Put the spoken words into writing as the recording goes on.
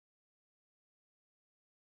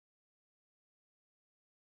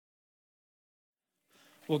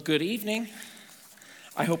Well, good evening.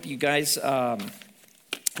 I hope you guys, hope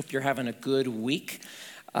you're having a good week.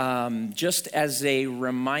 Just as a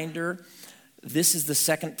reminder, this is the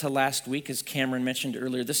second to last week, as Cameron mentioned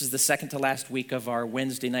earlier. This is the second to last week of our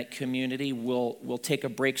Wednesday night community. We'll take a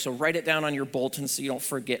break, so write it down on your bulletin so you don't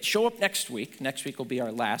forget. Show up next week. Next week will be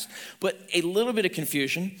our last. But a little bit of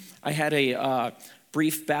confusion. I had a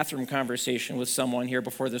brief bathroom conversation with someone here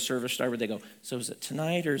before the service started where they go, so is it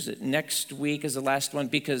tonight or is it next week is the last one?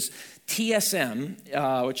 Because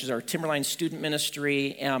TSM, which is our Timberline Student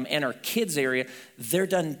Ministry and our kids area, they're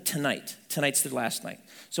done tonight. Tonight's the last night.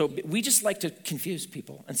 So we just like to confuse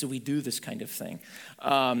people, and so we do this kind of thing.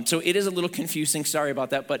 So it is a little confusing, sorry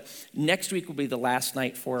about that, but next week will be the last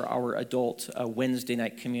night for our adult Wednesday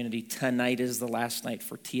night community. Tonight is the last night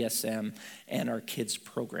for TSM and our kids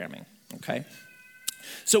programming, okay?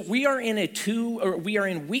 So we are in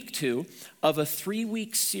week 2 of a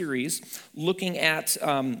 3-week series looking at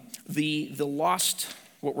the lost,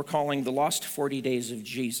 what we're calling the lost 40 days of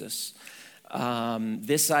Jesus. More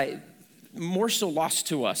so lost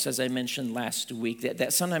to us, as I mentioned last week,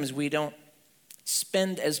 that sometimes we don't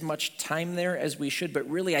spend as much time there as we should, but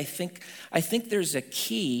really I think there's a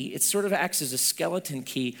key. It sort of acts as a skeleton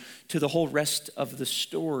key to the whole rest of the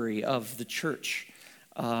story of the church.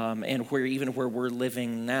 And where we're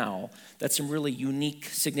living now, that some really unique,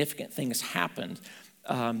 significant things happened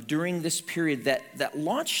during this period that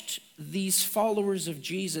launched these followers of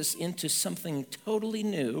Jesus into something totally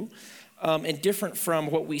new and different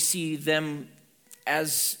from what we see them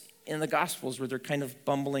as in the Gospels, where they're kind of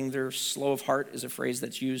bumbling. They're slow of heart is a phrase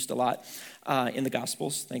that's used a lot in the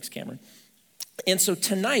Gospels. Thanks, Cameron. And so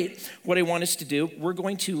tonight, what I want us to do, we're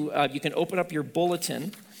going to, you can open up your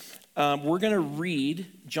bulletin. We're going to read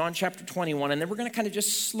John chapter 21, and then we're going to kind of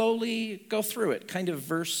just slowly go through it, kind of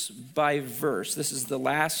verse by verse. This is the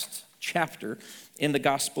last chapter in the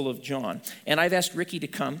Gospel of John. And I've asked Ricky to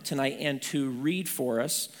come tonight and to read for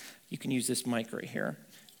us. You can use this mic right here.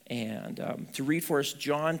 And to read for us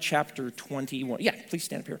John chapter 21. Yeah, please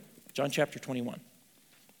stand up here. John chapter 21.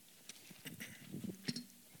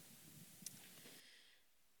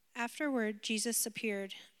 Afterward, Jesus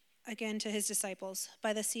appeared again to his disciples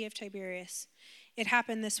by the Sea of Tiberias. It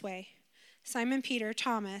happened this way. Simon Peter,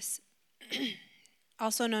 Thomas,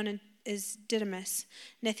 also known as Didymus,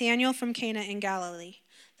 Nathanael from Cana in Galilee,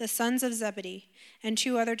 the sons of Zebedee, and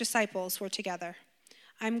 2 other disciples were together.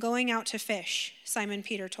 I'm going out to fish, Simon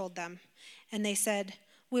Peter told them. And they said,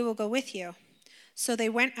 we will go with you. So they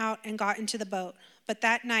went out and got into the boat, but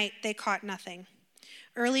that night they caught nothing.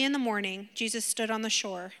 Early in the morning, Jesus stood on the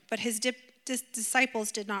shore, but his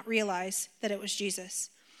disciples did not realize that it was Jesus.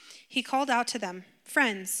 He called out to them,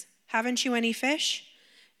 friends, haven't you any fish?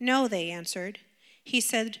 No, they answered. He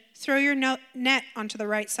said, throw your net onto the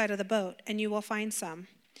right side of the boat, and you will find some.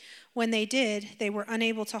 When they did, they were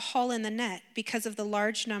unable to haul in the net because of the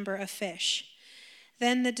large number of fish.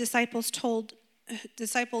 Then the disciples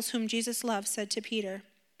whom Jesus loved said to Peter,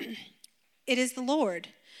 it is the Lord.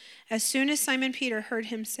 As soon as Simon Peter heard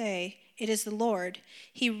him say, it is the Lord,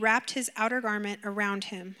 he wrapped his outer garment around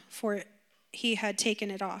him, for he had taken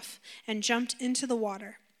it off, and jumped into the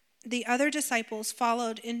water. The other disciples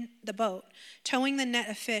followed in the boat, towing the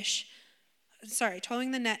net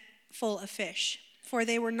full of fish, for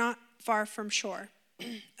they were not far from shore,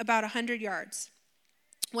 about 100 yards.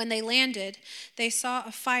 When they landed, they saw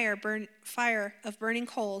a fire of burning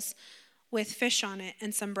coals with fish on it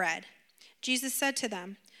and some bread. Jesus said to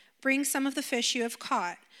them, bring some of the fish you have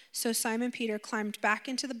caught. So Simon Peter climbed back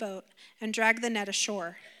into the boat and dragged the net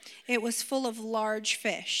ashore. It was full of large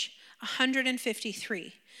fish,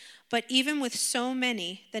 153. But even with so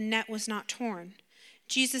many, the net was not torn.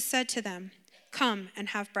 Jesus said to them, come and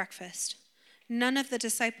have breakfast. None of the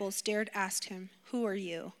disciples dared ask him, who are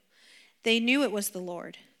you? They knew it was the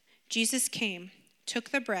Lord. Jesus came, took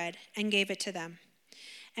the bread, and gave it to them,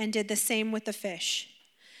 and did the same with the fish.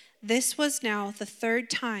 This was now the 3rd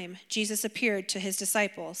time Jesus appeared to his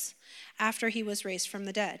disciples after he was raised from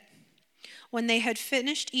the dead. When they had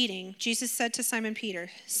finished eating, Jesus said to Simon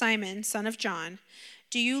Peter, Simon, son of John,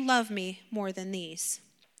 do you love me more than these?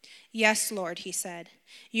 Yes, Lord, he said.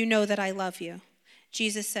 You know that I love you.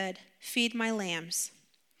 Jesus said, feed my lambs.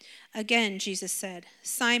 Again, Jesus said,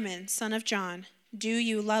 Simon, son of John, do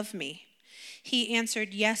you love me? He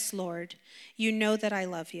answered, yes, Lord. You know that I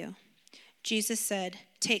love you. Jesus said,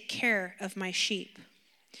 take care of my sheep.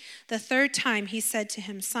 The 3rd time he said to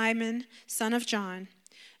him, Simon, son of John,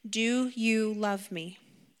 do you love me?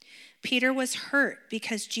 Peter was hurt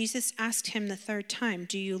because Jesus asked him the 3rd time,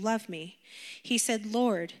 do you love me? He said,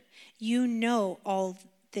 Lord, you know all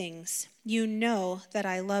things. You know that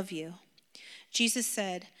I love you. Jesus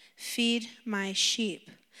said, "Feed my sheep.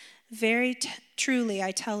 Very truly,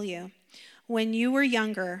 I tell you, when you were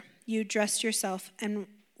younger, you dressed yourself and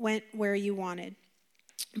went where you wanted.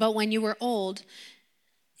 But when you were old,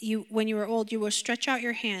 you will stretch out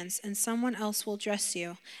your hands, and someone else will dress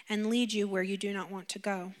you and lead you where you do not want to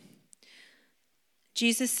go."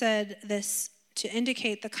 Jesus said this to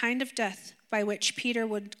indicate the kind of death by which Peter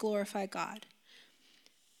would glorify God.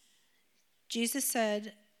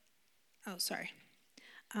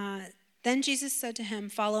 Then Jesus said to him,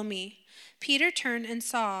 "Follow me." Peter turned and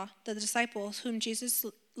saw the disciples whom Jesus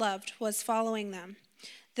loved was following them.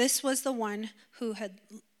 This was the one who had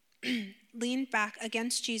leaned back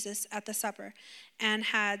against Jesus at the supper and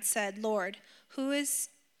had said, "Lord, who is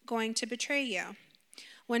going to betray you?"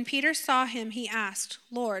 When Peter saw him, he asked,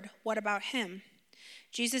 "Lord, what about him?"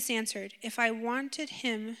 Jesus answered, If I want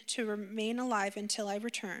him to remain alive until I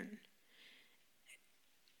return,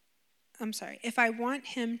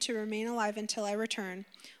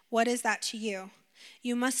 what is that to you?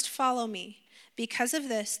 You must follow me. Because of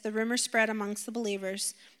this, the rumor spread amongst the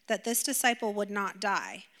believers that this disciple would not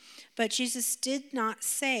die. But Jesus did not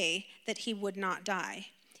say that he would not die.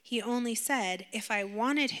 He only said, if I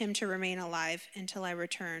wanted him to remain alive until I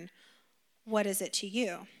return, what is it to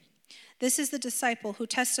you? This is the disciple who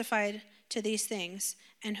testified to these things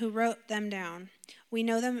and who wrote them down. We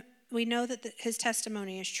know that his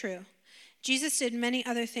testimony is true. Jesus did many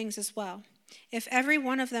other things as well. If every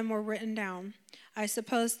one of them were written down, I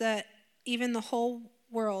suppose that even the whole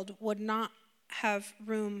world would not have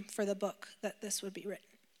room for the book that this would be written.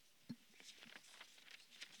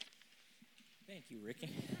 Thank you, Ricky.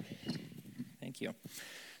 Thank you.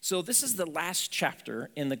 So this is the last chapter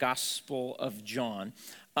in the Gospel of John.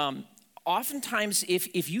 Oftentimes,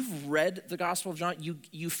 if you've read the Gospel of John,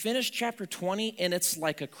 you finish chapter 20, and it's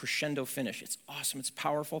like a crescendo finish. It's awesome. It's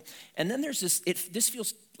powerful. And then there's this. This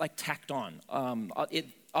feels like tacked on.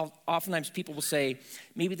 Oftentimes, people will say,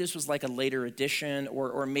 maybe this was like a later edition,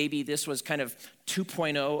 or maybe this was kind of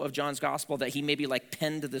 2.0 of John's Gospel, that he maybe like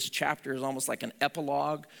penned this chapter as almost like an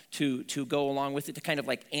epilogue to go along with it, to kind of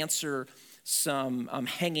like answer some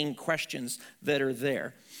hanging questions that are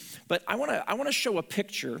there. But I want to show a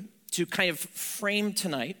picture to kind of frame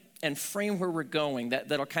tonight and frame where we're going,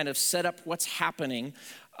 that'll kind of set up what's happening.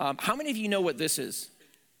 How many of you know what this is?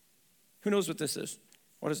 Who knows what this is?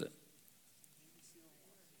 What is it?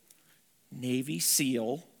 Navy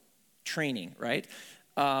SEAL training, right?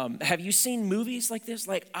 Have you seen movies like this?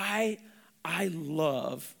 Like I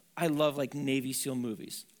love like Navy SEAL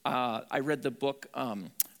movies. I read the book,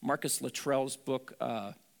 Marcus Luttrell's book,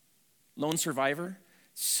 Lone Survivor.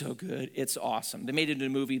 So good. It's awesome. They made it into a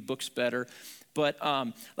movie, book's better. But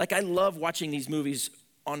like I love watching these movies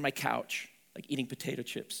on my couch, like eating potato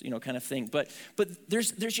chips, kind of thing. But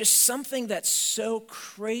there's just something that's so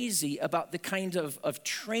crazy about the kind of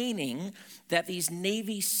training that these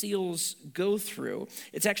Navy SEALs go through.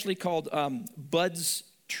 It's actually called BUDS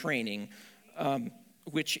training,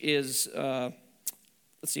 which is, let's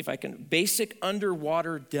see if I can, basic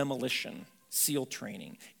underwater demolition. SEAL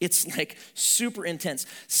training. It's like super intense.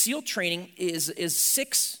 SEAL training is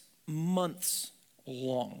 6 months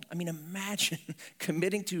long. I mean, imagine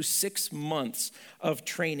committing to 6 months of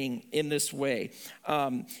training in this way.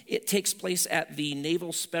 It takes place at the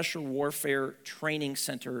Naval Special Warfare Training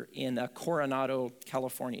Center in Coronado,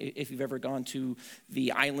 California. If you've ever gone to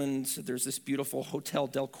the islands, there's this beautiful Hotel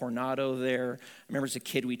Del Coronado there. I remember as a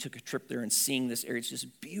kid, we took a trip there and seeing this area. It's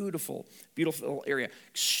just beautiful, beautiful area.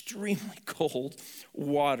 Extremely cold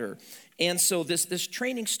water. And so this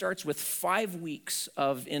training starts with 5 weeks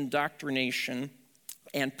of indoctrination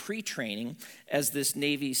and pre-training as this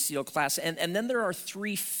Navy SEAL class. And then there are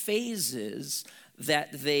 3 phases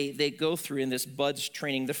that they go through in this BUDS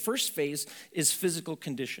training. The first phase is physical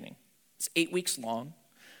conditioning. It's 8 weeks long.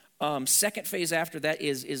 Second phase after that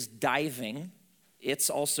is diving. It's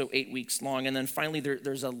also 8 weeks long. And then finally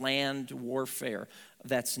there's a land warfare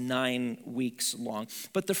that's 9 weeks long.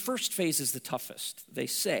 But the first phase is the toughest, they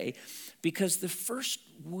say, because the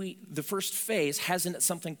first phase has in it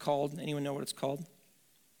something called, anyone know what it's called?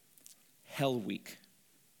 Hell Week.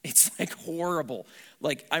 It's like horrible.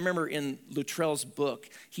 Like I remember in Luttrell's book,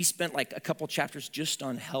 he spent like a couple chapters just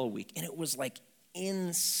on Hell Week, and it was like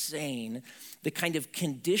insane, the kind of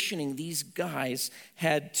conditioning these guys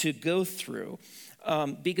had to go through.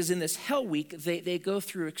 Because in this Hell Week, they go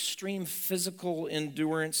through extreme physical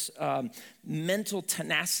endurance, mental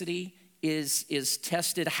tenacity, is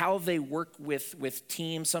tested, how they work with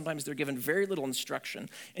teams. Sometimes they're given very little instruction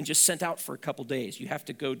and just sent out for a couple days. You have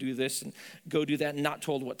to go do this and go do that, and not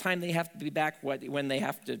told what time they have to be back, when they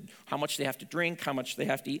have to, how much they have to drink, how much they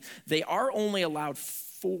have to eat. They are only allowed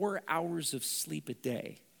 4 hours of sleep a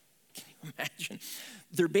day. Can you imagine?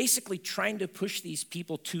 They're basically trying to push these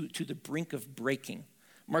people to the brink of breaking.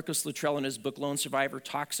 Marcus Luttrell, in his book Lone Survivor,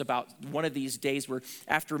 talks about one of these days where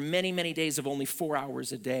after many, many days of only 4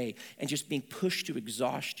 hours a day and just being pushed to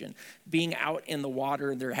exhaustion, being out in the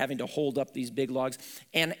water, and they're having to hold up these big logs,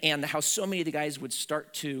 and how so many of the guys would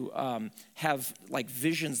start to have like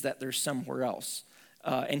visions that they're somewhere else.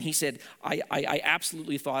 And he said, I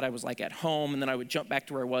absolutely thought I was like at home, and then I would jump back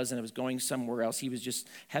to where I was and I was going somewhere else. He was just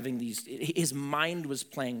having his mind was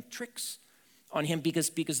playing tricks on him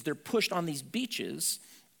because they're pushed on these beaches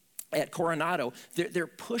at Coronado. They're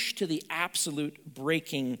pushed to the absolute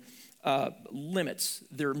breaking limits.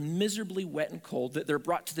 They're miserably wet and cold. They're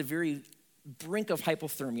brought to the very brink of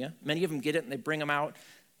hypothermia. Many of them get it and they bring them out,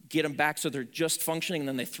 get them back so they're just functioning, and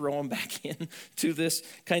then they throw them back in to this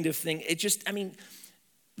kind of thing.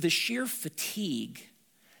 The sheer fatigue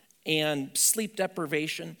and sleep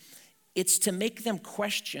deprivation, it's to make them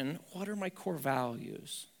question, what are my core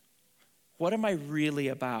values? What am I really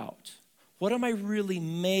about? What am I really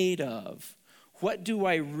made of? What do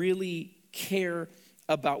I really care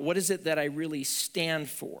about? What is it that I really stand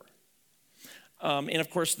for? And of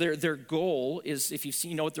course, their goal is, if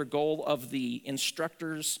you know what their goal of the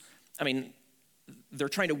instructors, they're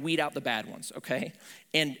trying to weed out the bad ones, okay?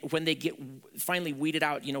 And when they get finally weeded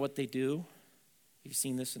out, you know what they do? You've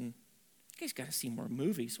seen this you guys got to see more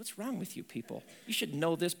movies. What's wrong with you people? You should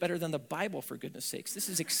know this better than the Bible, for goodness sakes. This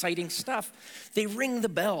is exciting stuff. They ring the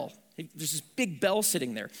bell. There's this big bell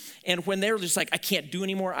sitting there. And when they're just like, I can't do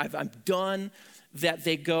anymore, I'm done, that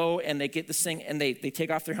they go and they get this thing and they take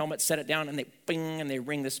off their helmet, set it down, and they bing, and they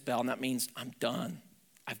ring this bell. And that means I'm done.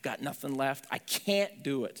 I've got nothing left. I can't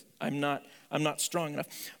do it. I'm not strong enough.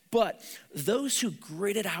 But those who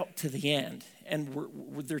grit it out to the end, and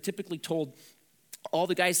they're typically told, all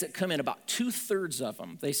the guys that come in, about 2/3 of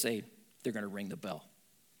them, they say they're going to ring the bell.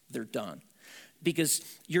 They're done. Because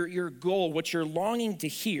your goal, what you're longing to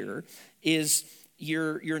hear, is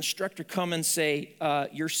your instructor come and say,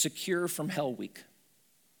 you're secure from Hell Week.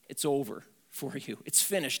 It's over for you. It's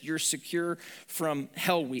finished. You're secure from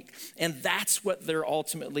Hell Week. And that's what they're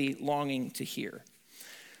ultimately longing to hear.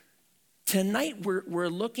 Tonight, we're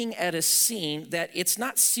looking at a scene that it's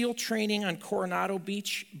not SEAL training on Coronado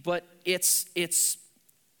Beach, but it's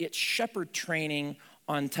shepherd training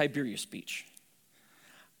on Tiberias Beach.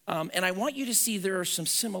 And I want you to see there are some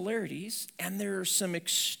similarities and there are some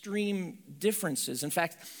extreme differences. In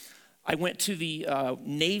fact, I went to the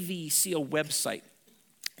Navy SEAL website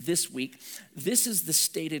this week. This is the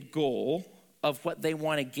stated goal of what they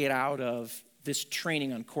want to get out of this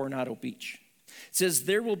training on Coronado Beach. It says,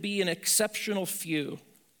 there will be an exceptional few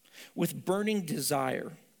with burning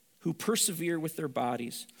desire who persevere with their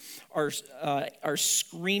bodies, are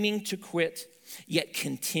screaming to quit, yet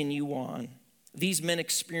continue on. These men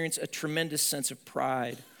experience a tremendous sense of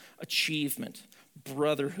pride, achievement,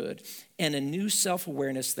 brotherhood, and a new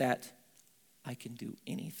self-awareness that I can do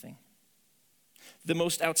anything. The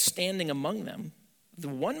most outstanding among them, the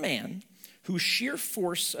one man whose sheer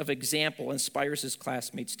force of example inspires his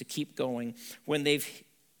classmates to keep going when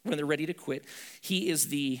they're ready to quit, he is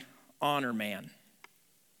the honor man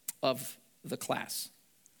of the class.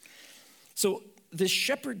 So this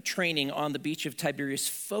shepherd training on the beach of Tiberias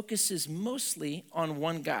focuses mostly on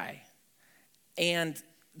one guy. And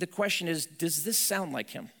the question is, does this sound like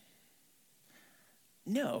him?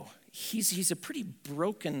 No, he's a pretty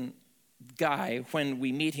broken guy when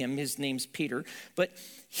we meet him. His name's Peter. But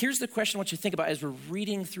here's the question I want you to think about as we're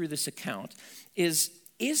reading through this account is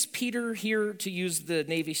Peter here, to use the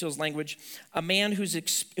Navy SEALs language, a man who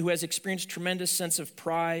has experienced tremendous sense of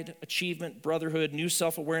pride, achievement, brotherhood, new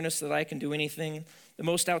self-awareness that I can do anything, the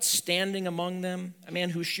most outstanding among them, a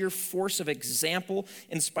man whose sheer force of example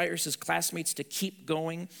inspires his classmates to keep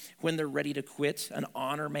going when they're ready to quit, an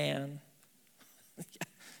honor man?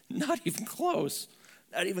 Not even close.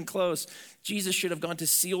 Not even close. Jesus should have gone to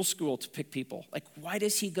SEAL school to pick people. Like, why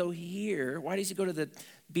does he go here? Why does he go to the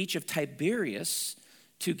beach of Tiberias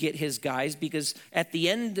to get his guys? Because at the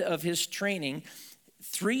end of his training,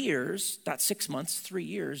 3 years, not 6 months, 3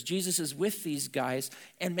 years, Jesus is with these guys,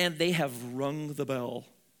 and man, they have rung the bell.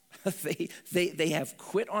 they have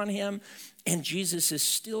quit on him, and Jesus is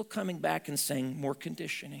still coming back and saying, more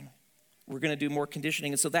conditioning. We're going to do more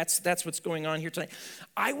conditioning. And so that's what's going on here tonight.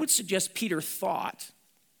 I would suggest Peter thought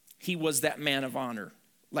he was that man of honor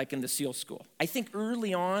like in the SEAL school. I think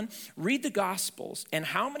early on, read the Gospels, and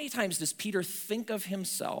how many times does Peter think of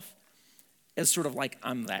himself as sort of like,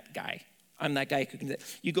 I'm that guy. I'm that guy who can do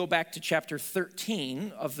that. You go back to chapter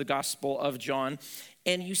 13 of the Gospel of John,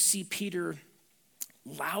 and you see Peter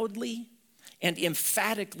loudly and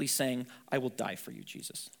emphatically saying, I will die for you,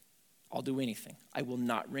 Jesus. I'll do anything. I will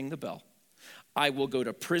not ring the bell. I will go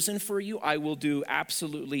to prison for you. I will do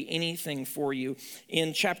absolutely anything for you.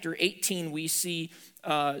 In chapter 18, we see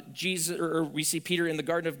we see Peter in the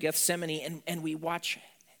Garden of Gethsemane, and we watch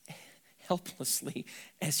helplessly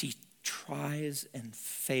as he tries and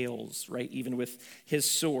fails, right? Even with his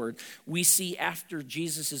sword. We see after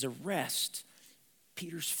Jesus' arrest,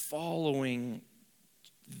 Peter's following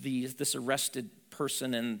this arrested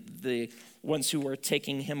person and the ones who are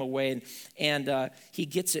taking him away. And he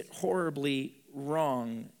gets it horribly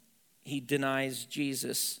wrong. He denies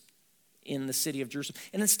Jesus in the city of Jerusalem.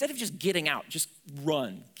 And instead of just getting out, just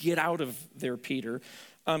run, get out of there, Peter,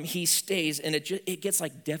 he stays, and it gets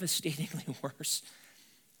like devastatingly worse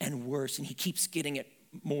and worse. And he keeps getting it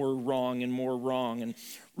more wrong and more wrong. And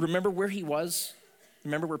remember where he was?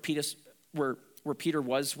 Remember where Peter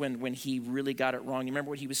was when he really got it wrong? You remember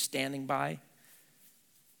what he was standing by?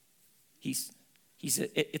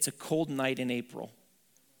 It's a cold night in April.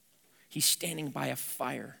 He's standing by a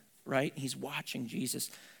fire, right? He's watching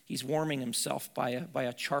Jesus. He's warming himself by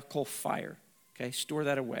a charcoal fire. Okay, store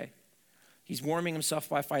that away. He's warming himself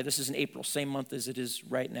by a fire. This is in April, same month as it is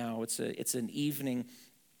right now. It's an evening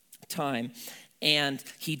time, and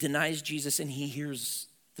he denies Jesus, and he hears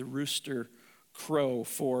the rooster crow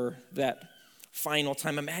for that final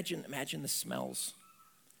time. Imagine the smells.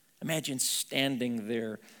 Imagine standing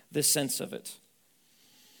there, the sense of it.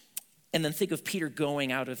 And then think of Peter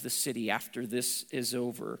going out of the city after this is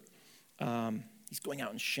over. He's going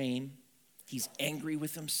out in shame. He's angry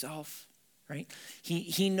with himself, right?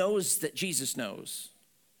 He knows that Jesus knows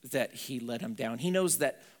that he let him down. He knows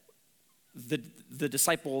that the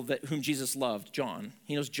disciple whom Jesus loved, John,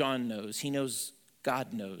 he knows John knows. He knows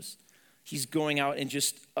God knows. He's going out in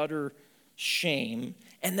just utter shame.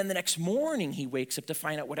 And then the next morning he wakes up to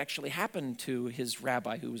find out what actually happened to his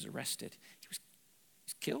rabbi who was arrested. He was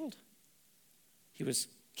killed. He was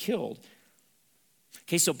killed.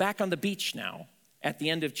 Okay, so back on the beach now, at the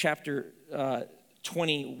end of chapter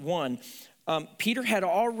 21,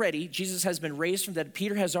 Jesus has been raised from the dead.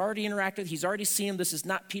 Peter has already interacted. He's already seen him. This is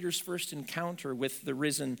not Peter's first encounter with the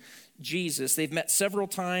risen Jesus. They've met several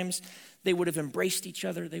times. They would have embraced each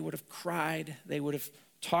other. They would have cried. They would have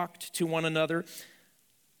talked to one another.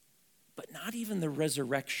 But not even the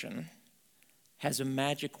resurrection has a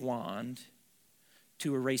magic wand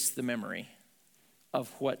to erase the memory of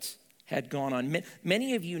what had gone on.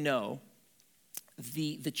 Many of you know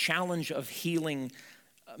the challenge of healing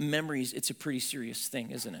memories. It's a pretty serious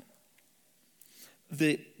thing, isn't it?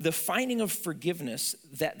 The finding of forgiveness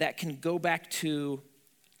that can go back to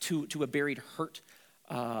a buried hurt,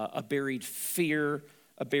 a buried fear,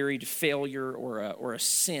 a buried failure, or a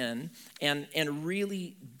sin, and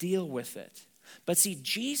really deal with it. But see,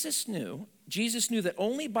 Jesus knew that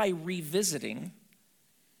only by revisiting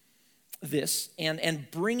this and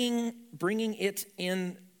bringing it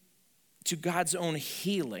in to God's own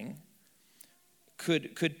healing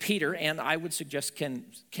could Peter, and I would suggest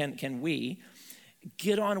can we,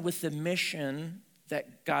 get on with the mission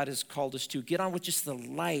that God has called us to, get on with just the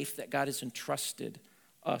life that God has entrusted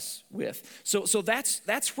us with. So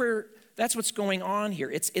that's what's going on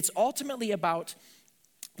here. It's ultimately about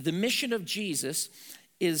the mission of Jesus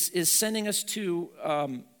is sending us to,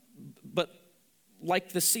 but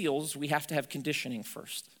like the SEALs, we have to have conditioning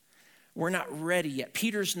first. We're not ready yet.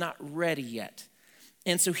 Peter's not ready yet.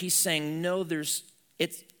 And so he's saying, no,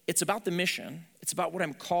 it's about the mission. It's about what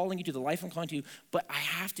I'm calling you to, the life I'm calling you to, but I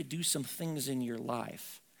have to do some things in your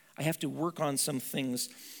life. I have to work on some things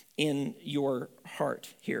in your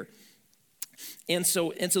heart here. And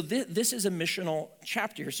so this is a missional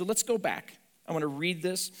chapter here. So let's go back. I want to read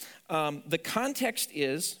this. The context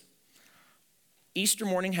is Easter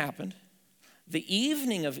morning happened. The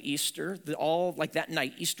evening of Easter, that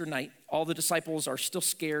night, Easter night, all the disciples are still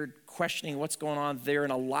scared, questioning what's going on. They're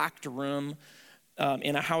in a locked room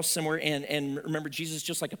in a house somewhere. And remember, Jesus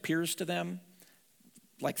just like appears to them,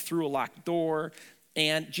 like through a locked door.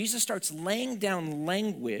 And Jesus starts laying down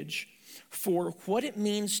language for what it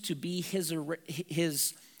means to be his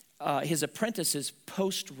apprentices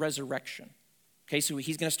post-resurrection. Okay, so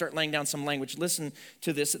he's going to start laying down some language. Listen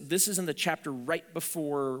to this. This is in the chapter right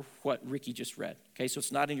before what Ricky just read. Okay, so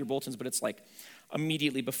it's not in your bulletins, but it's like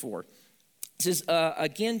immediately before. It says,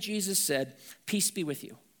 again, Jesus said, peace be with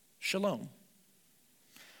you. Shalom.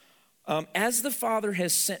 As the Father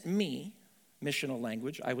has sent me, missional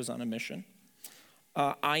language, I was on a mission,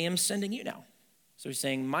 I am sending you now. So he's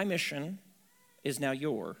saying, my mission is now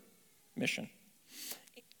your mission.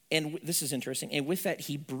 And this is interesting. And with that,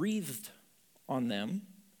 he breathed on them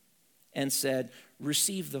and said,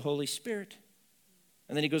 receive the Holy Spirit.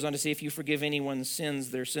 And then he goes on to say, if you forgive anyone's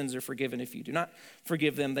sins, their sins are forgiven. If you do not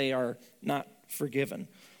forgive them, they are not forgiven.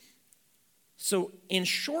 So in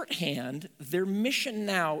shorthand, their mission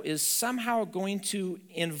now is somehow going to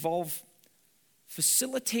involve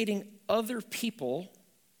facilitating other people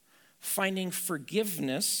finding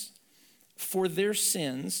forgiveness for their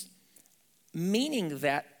sins, meaning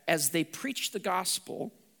that as they preach the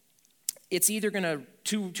gospel, it's either going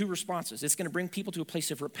to, two responses. It's going to bring people to a place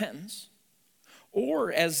of repentance,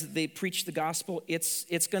 or as they preach the gospel,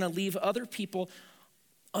 it's going to leave other people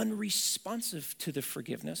unresponsive to the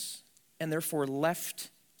forgiveness and therefore left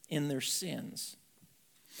in their sins.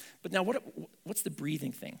 But now what's the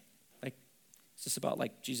breathing thing? Like, is this about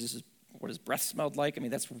like Jesus' what his breath smelled like? I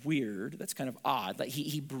mean, that's weird. That's kind of odd. Like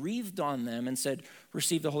he breathed on them and said,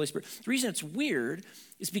 receive the Holy Spirit. The reason it's weird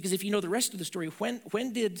is because if you know the rest of the story,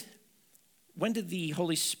 when did the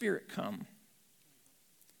Holy Spirit come?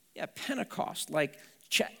 Yeah, Pentecost. Like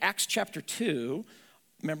Acts chapter 2,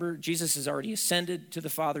 remember, Jesus has already ascended to the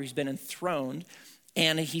Father. He's been enthroned.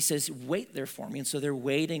 And he says, wait there for me. And so they're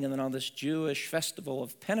waiting. And then on this Jewish festival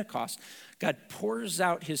of Pentecost, God pours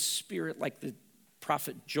out his Spirit like the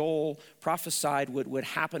prophet Joel prophesied would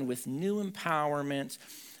happen with new empowerment.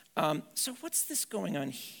 So what's this going on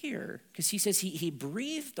here? Because he says he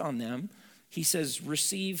breathed on them. He says,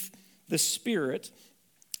 receive the Spirit.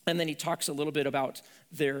 And then he talks a little bit about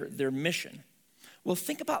their mission. Well,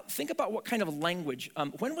 think about what kind of language.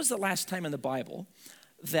 When was the last time in the Bible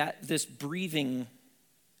that this breathing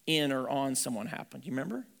in or on someone happened? Do you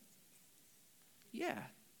remember? Yeah.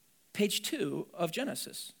 Page 2 of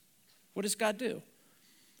Genesis. What does God do?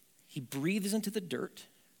 He breathes into the dirt,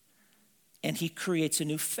 and he creates a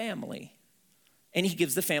new family, and he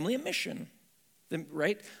gives the family a mission,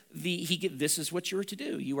 right? This is what you are to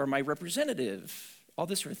do. You are my representative, all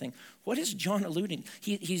this sort of thing. What is John alluding?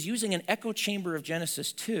 He's using an echo chamber of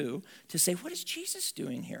Genesis 2 to say, what is Jesus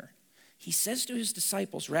doing here? He says to his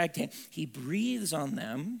disciples, ragtime, he breathes on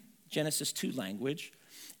them, Genesis 2 language,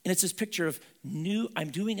 and it's this picture of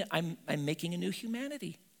I'm making a new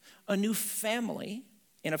humanity, a new family.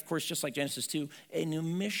 And of course, just like Genesis 2, a new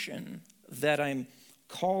mission that I'm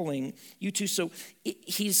calling you to. So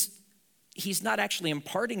he's not actually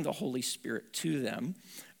imparting the Holy Spirit to them,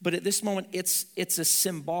 but at this moment, it's a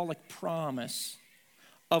symbolic promise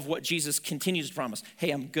of what Jesus continues to promise.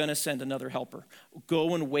 Hey, I'm going to send another helper.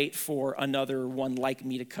 Go and wait for another one like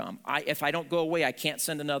me to come. If I don't go away, I can't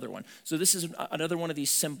send another one. So this is another one of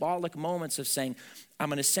these symbolic moments of saying, I'm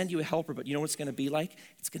going to send you a helper, but you know what it's going to be like?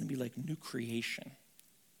 It's going to be like new creation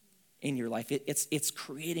in your life. It's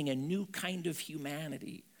creating a new kind of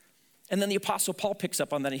humanity. And then the Apostle Paul picks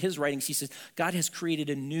up on that in his writings. He says, God has created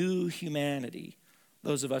a new humanity.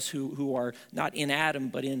 Those of us who are not in Adam,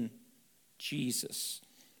 but in Jesus.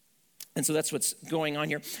 And so that's what's going on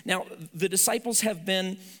here. Now, the disciples have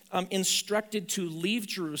been instructed to leave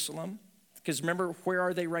Jerusalem. Because remember, where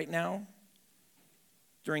are they right now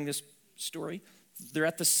during this story? They're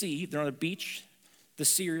at the sea. They're on a beach. The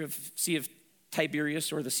Sea of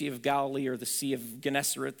Tiberias, or the Sea of Galilee, or the Sea of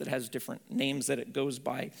Gennesaret, that has different names that it goes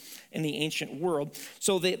by in the ancient world.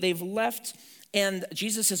 So they've left, and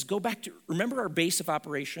Jesus says, go back to, remember our base of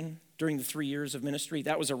operation during the 3 years of ministry?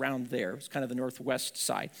 That was around there. It was kind of the northwest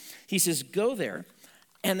side. He says, go there.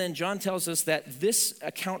 And then John tells us that this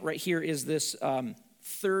account right here is this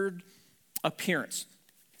third appearance.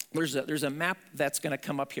 There's a map that's going to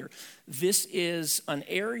come up here. This is an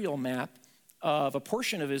aerial map of a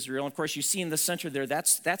portion of Israel. And of course, you see in the center there,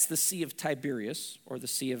 that's the Sea of Tiberias, or the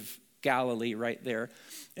Sea of Galilee right there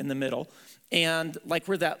in the middle. And like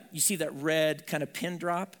where you see that red kind of pin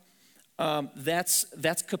drop, that's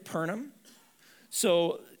Capernaum.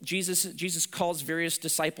 So Jesus calls various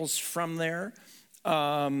disciples from there.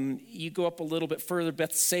 You go up a little bit further,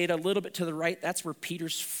 Bethsaida, a little bit to the right, that's where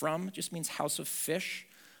Peter's from. It just means house of fish.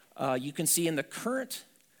 You can see in the current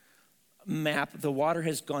map, the water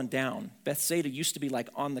has gone down. Bethsaida used to be like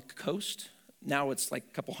on the coast. Now it's like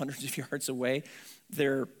a couple hundreds of yards away.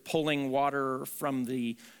 They're pulling water from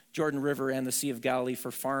the Jordan River and the Sea of Galilee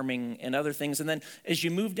for farming and other things. And then as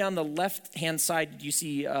you move down the left-hand side, you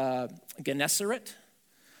see Gennesaret.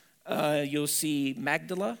 You'll see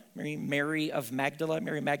Magdala, Mary of Magdala,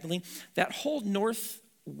 Mary Magdalene. That whole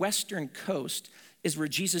northwestern coast is where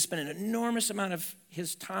Jesus spent an enormous amount of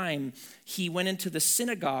his time. He went into the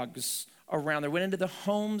synagogues around there, went into the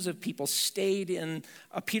homes of people, stayed in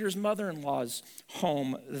Peter's mother-in-law's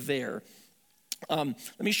home there. Let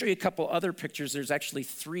me show you a couple other pictures. There's actually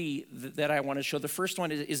three that I want to show. The first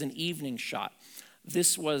one is an evening shot.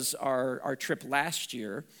 This was our trip last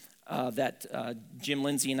year that Jim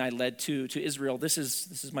Lindsay and I led to Israel. This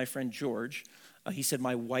is my friend George. He said,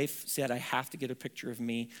 my wife said I have to get a picture of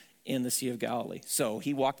me in the Sea of Galilee. So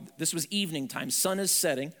he walked, this was evening time, sun is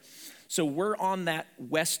setting. So we're on that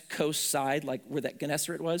west coast side, like where that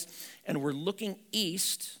Gennesaret was, and we're looking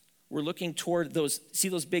east. We're looking toward see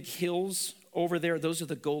those big hills over there? Those are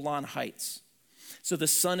the Golan Heights. So the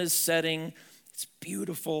sun is setting, it's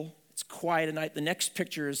beautiful, it's quiet at night. The next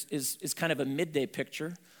picture is kind of a midday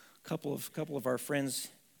picture. A couple of our friends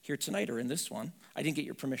here tonight are in this one. I didn't get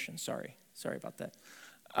your permission, sorry about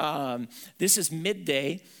that. This is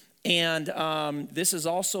midday. And this is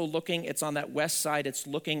also looking, it's on that west side, it's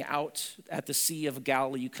looking out at the Sea of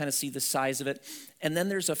Galilee. You kind of see the size of it. And then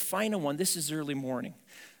there's a final one. This is early morning.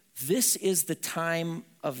 This is the time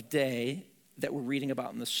of day that we're reading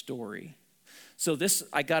about in the story. So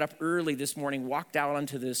I got up early this morning, walked out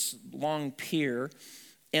onto this long pier,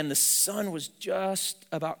 and the sun was just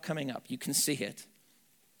about coming up. You can see it.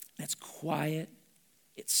 It's quiet.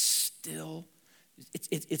 It's still.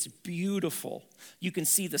 It's beautiful. You can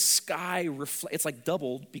see the sky, it's like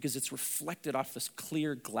doubled because it's reflected off this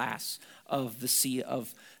clear glass of the Sea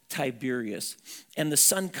of Tiberias. And the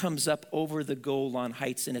sun comes up over the Golan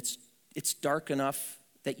Heights, and it's dark enough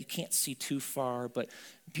that you can't see too far, but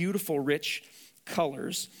beautiful, rich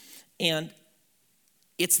colors. And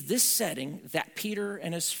it's this setting that Peter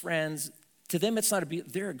and his friends, to them it's not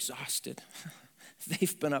they're exhausted.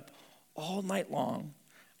 They've been up all night long,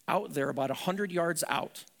 out there about 100 yards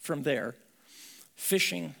out from there,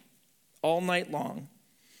 fishing all night long.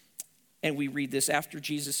 And we read this, after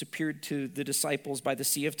Jesus appeared to the disciples by the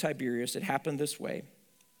Sea of Tiberias, it happened this way.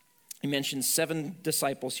 He mentions 7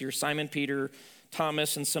 disciples here, Simon Peter,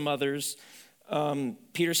 Thomas, and some others.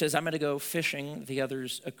 Peter says, I'm going to go fishing. The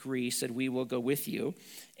others agree, said, we will go with you.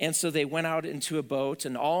 And so they went out into a boat,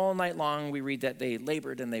 and all night long we read that they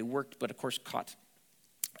labored and they worked, but of course caught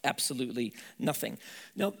absolutely nothing.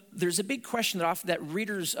 Now, there's a big question that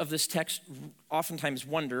readers of this text oftentimes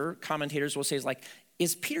wonder, commentators will say,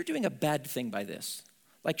 is Peter doing a bad thing by this?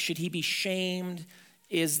 Like, should he be shamed?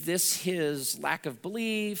 Is this his lack of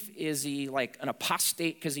belief? Is he like an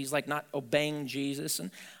apostate because he's like not obeying Jesus? And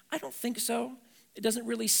I don't think so. It doesn't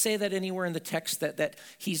really say that anywhere in the text that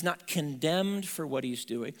he's not condemned for what he's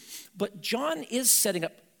doing. But John is setting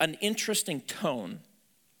up an interesting tone,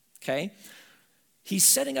 okay? He's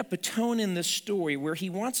setting up a tone in this story where he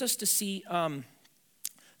wants us to see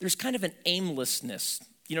there's kind of an aimlessness.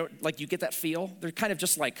 You know, like you get that feel? They're kind of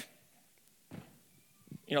just like,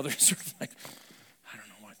 they're sort of like, I don't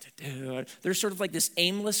know what to do. There's sort of like this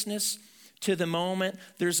aimlessness to the moment.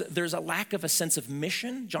 There's a lack of a sense of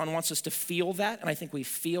mission. John wants us to feel that, and I think we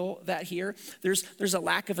feel that here. There's a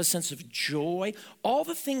lack of a sense of joy. All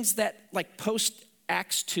the things that, like post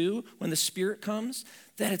Acts 2, when the Spirit comes,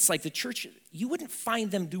 that it's like the church, you wouldn't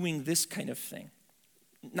find them doing this kind of thing.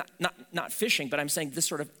 Not fishing, but I'm saying this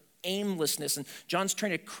sort of aimlessness. And John's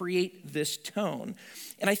trying to create this tone.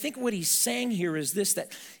 And I think what he's saying here is this,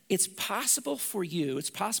 that it's possible for you,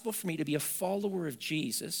 it's possible for me to be a follower of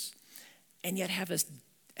Jesus and yet have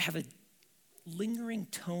a lingering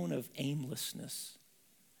tone of aimlessness,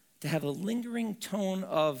 to have a lingering tone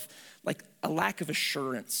of like a lack of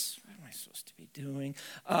assurance. What am I supposed to be doing?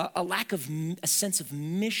 A lack of a sense of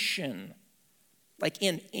mission, like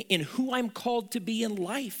in who I'm called to be in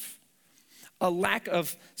life. A lack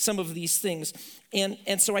of some of these things.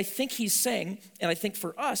 And so I think he's saying, and I think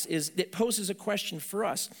for us, it poses a question for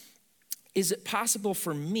us. Is it possible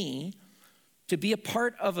for me to be a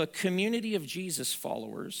part of a community of Jesus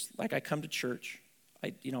followers? Like I come to church,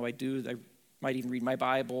 I might even read my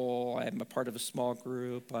Bible, I'm a part of a small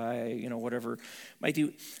group, whatever I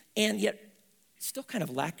do, and yet still kind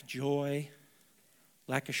of lack joy,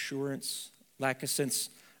 lack assurance, lack a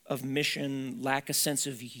sense of mission, lack a sense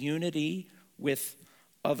of unity with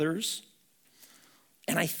others.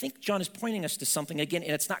 And I think John is pointing us to something, again,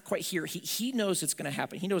 and it's not quite here. He knows it's going to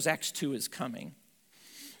happen. He knows Acts 2 is coming.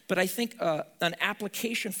 But I think an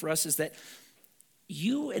application for us is that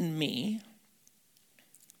you and me,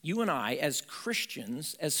 you and I, as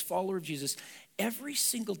Christians, as followers of Jesus, every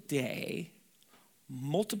single day,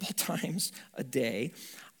 multiple times a day,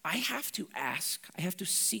 I have to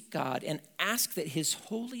seek God and ask that his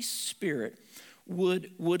Holy Spirit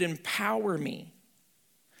would empower me.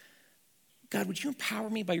 God, would you empower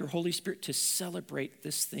me by your Holy Spirit to celebrate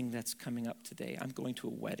this thing that's coming up today? I'm going to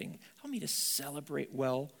a wedding. Help me to celebrate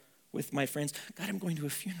well with my friends. God, I'm going to a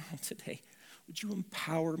funeral today. Would you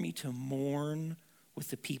empower me to mourn with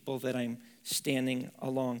the people that I'm standing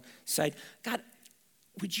alongside? God,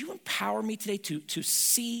 would you empower me today to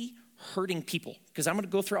see hurting people? Because I'm going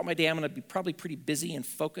to go throughout my day. I'm going to be probably pretty busy and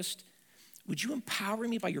focused. Would you empower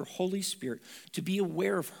me by your Holy Spirit to be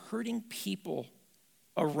aware of hurting people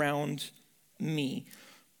around me?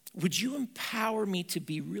 Would you empower me to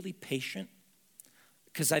be really patient?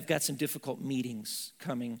 Because I've got some difficult meetings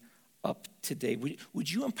coming up today.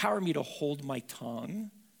 Would you empower me to hold my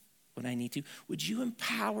tongue when I need to? Would you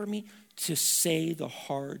empower me to say the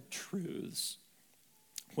hard truths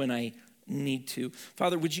when I need to?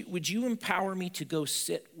 Father, would you empower me to go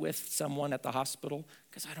sit with someone at the hospital?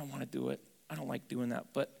 Because I don't want to do it. I don't like doing that.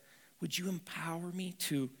 But would you empower me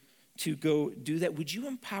to go do that? Would you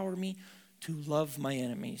empower me to love my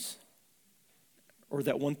enemies, or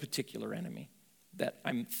that one particular enemy that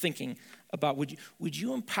I'm thinking about? Would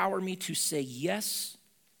you empower me to say yes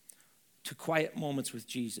to quiet moments with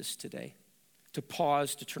Jesus today? To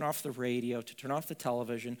pause, to turn off the radio, to turn off the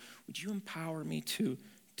television. Would you empower me to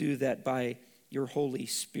do that by your Holy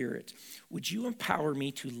Spirit? Would you empower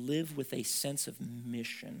me to live with a sense of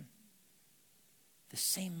mission? The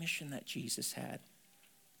same mission that Jesus had.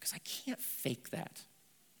 Because I can't fake that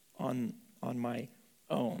on my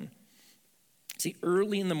own. See,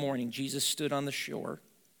 early in the morning, Jesus stood on the shore.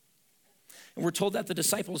 And we're told that the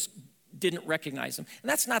disciples didn't recognize him. And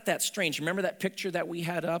that's not that strange. Remember that picture that we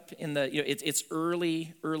had up in the, it's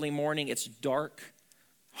early morning, it's dark,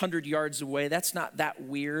 100 yards away. That's not that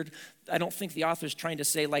weird. I don't think the author's trying to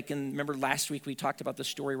say, remember last week we talked about the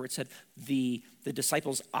story where it said the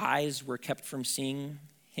disciples' eyes were kept from seeing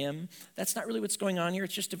him. That's not really what's going on here.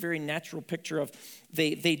 It's just a very natural picture of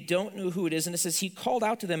they don't know who it is. And it says he called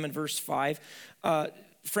out to them in verse 5,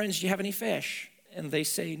 friends, do you have any fish? And they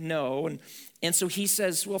say no. And so he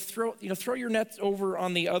says, well, throw your net over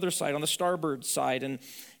on the other side, on the starboard side.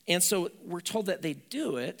 And so we're told that they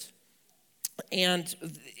do it. And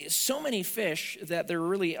so many fish that they're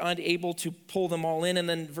really unable to pull them all in. And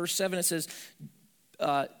then verse 7, it says,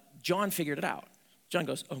 John figured it out. John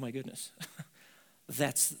goes, oh my goodness.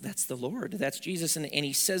 That's the Lord. That's Jesus. And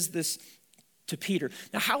he says this to Peter.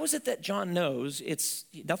 Now, how is it that John knows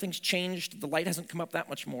nothing's changed? The light hasn't come up that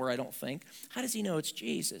much more, I don't think. How does he know it's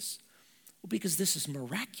Jesus? Well, because this is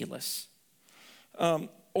miraculous.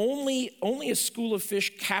 Only a school of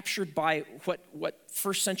fish captured by what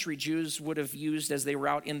first century Jews would have used as they were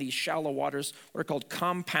out in these shallow waters, what are called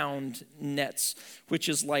compound nets, which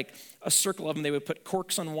is like a circle of them. They would put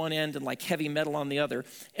corks on one end and like heavy metal on the other,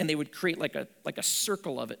 and they would create like a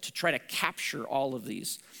circle of it to try to capture all of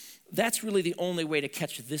these. That's really the only way to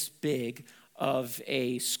catch this big of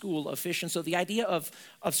a school of fish. And so the idea of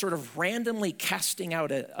sort of randomly casting out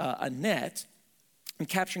a net and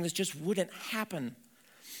capturing this just wouldn't happen.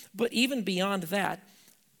 But even beyond that,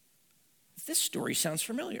 this story sounds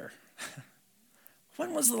familiar.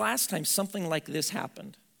 When was the last time something like this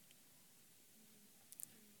happened?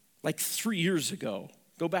 Like 3 years ago.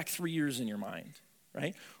 Go back 3 years in your mind,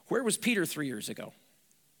 right? Where was Peter 3 years ago?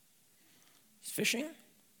 He's fishing.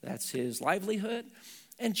 That's his livelihood.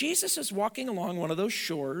 And Jesus is walking along one of those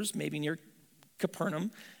shores, maybe near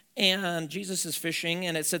Capernaum, and Jesus is fishing,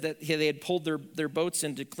 and it said that they had pulled their boats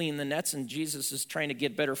in to clean the nets, and Jesus is trying to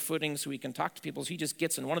get better footing so he can talk to people. So he just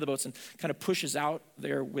gets in one of the boats and kind of pushes out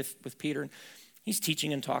there with Peter. And he's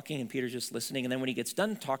teaching and talking, and Peter's just listening. And then when he gets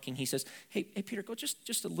done talking, he says, hey Peter, go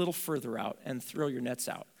just a little further out and throw your nets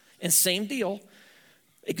out. And same deal,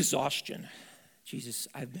 exhaustion. Jesus,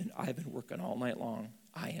 I've been working all night long.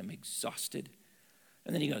 I am exhausted.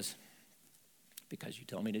 And then he goes, because you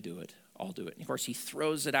tell me to do it, I'll do it. And of course, he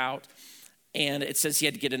throws it out, and it says he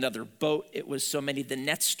had to get another boat. It was so many. The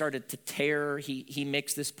nets started to tear. He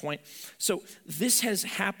makes this point. So this has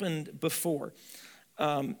happened before.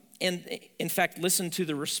 And in fact, listen to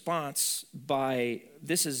the response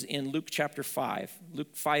this is in Luke chapter 5,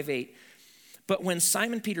 Luke 5:8. But when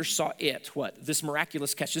Simon Peter saw this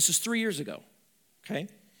miraculous catch, this is 3 years ago, okay?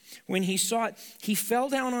 When he saw it, he fell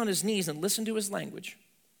down on his knees and listened to his language.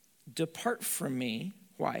 Depart from me.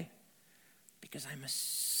 Why? Because I'm a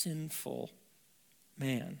sinful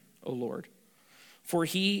man, O Lord. For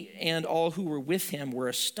he and all who were with him were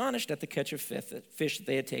astonished at the catch of fish that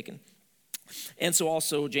they had taken. And so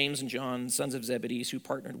also James and John, sons of Zebedee, who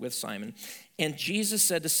partnered with Simon. And Jesus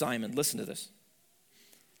said to Simon, listen to this.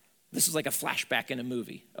 This is like a flashback in a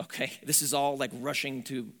movie, okay? This is all like rushing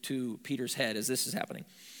to Peter's head as this is happening.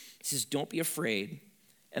 He says, don't be afraid.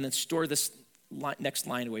 And then store this next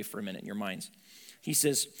line away for a minute in your minds. He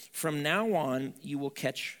says, from now on, you will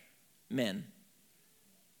catch men.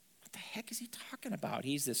 What the heck is he talking about?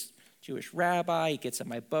 He's this Jewish rabbi. He gets in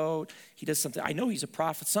my boat. He does something. I know he's a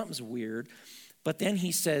prophet. Something's weird. But then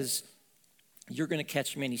he says, you're going to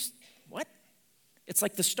catch me. And he's, what? It's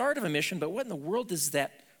like the start of a mission, but what in the world does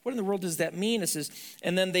that mean? It says,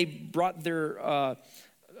 and then they brought their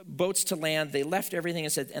boats to land. They left everything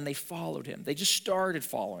and they followed him. They just started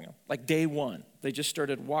following him, like day one. They just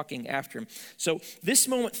started walking after him. So this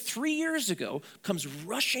moment 3 years ago comes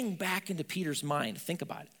rushing back into Peter's mind. Think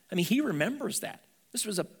about it. I mean, he remembers that. This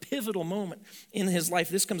was a pivotal moment in his life.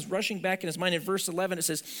 This comes rushing back in his mind. In verse 11, it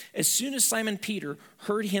says, as soon as Simon Peter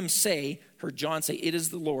heard John say, it is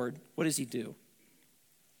the Lord, what does he do?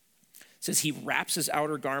 It says he wraps his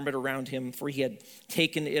outer garment around him, for he had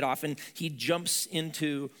taken it off, and he jumps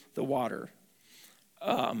into the water.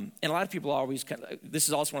 And a lot of people always, this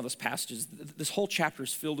is also one of those passages, this whole chapter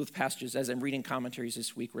is filled with passages as I'm reading commentaries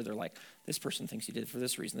this week where they're like, this person thinks he did it for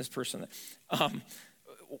this reason, this person,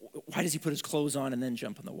 why does he put his clothes on and then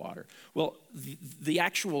jump in the water? Well, the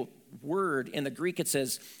actual word in the Greek, it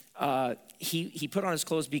says he put on his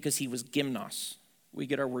clothes because he was gymnos. We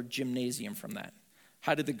get our word gymnasium from that.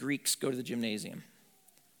 How did the Greeks go to the gymnasium?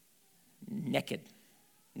 Naked,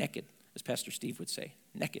 as Pastor Steve would say,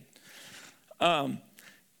 naked.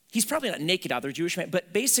 He's probably not naked out there, Jewish man,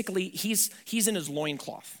 but basically he's in his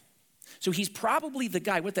loincloth. So he's probably the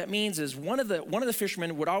guy. What that means is one of the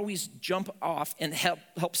fishermen would always jump off and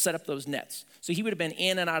help set up those nets. So he would have been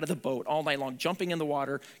in and out of the boat all night long, jumping in the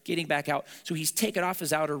water, getting back out. So he's taken off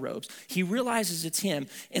his outer robes. He realizes it's him,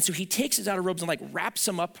 and so he takes his outer robes and wraps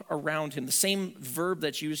them up around him. The same verb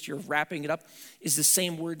that's used here, wrapping it up, is the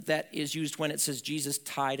same word that is used when it says Jesus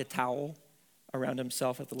tied a towel around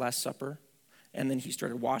himself at the Last Supper, and then he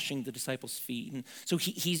started washing the disciples' feet. And so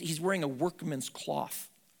he's wearing a workman's cloth,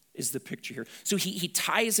 is the picture here. So he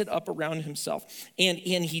ties it up around himself, and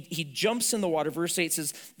he jumps in the water. Verse 8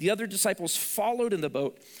 says, the other disciples followed in the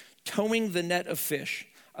boat, towing the net of fish.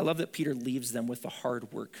 I love that Peter leaves them with the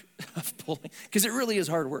hard work of pulling, because it really is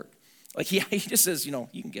hard work. He just says, you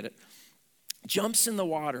can get it. Jumps in the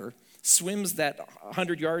water, swims that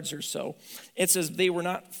 100 yards or so. It says they were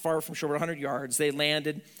not far from shore, but 100 yards. They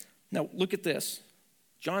landed. Now, look at this.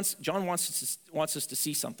 John wants us to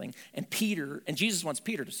see something, and Jesus wants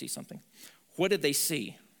Peter to see something. What did they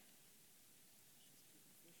see?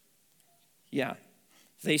 Yeah,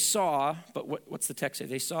 they saw, but what's the text say?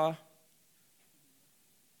 They saw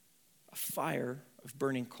a fire of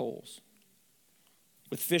burning coals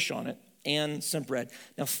with fish on it and some bread.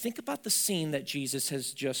 Now think about the scene that Jesus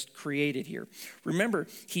has just created here. Remember,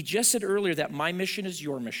 he just said earlier that my mission is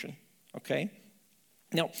your mission, okay?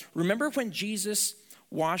 Now, remember when Jesus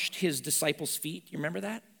washed his disciples' feet? You remember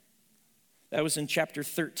that? That was in chapter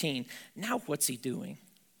 13. Now what's he doing?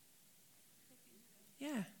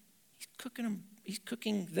 Yeah, he's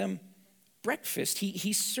cooking them breakfast.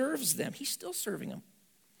 He serves them. He's still serving them.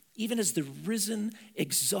 Even as the risen,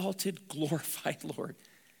 exalted, glorified Lord,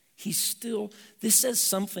 this says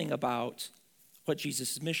something about what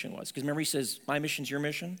Jesus' mission was. Because remember, he says, my mission's your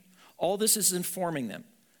mission. All this is informing them.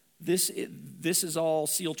 This is all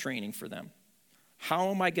SEAL training for them.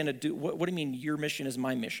 How am I going to do, what do you mean your mission is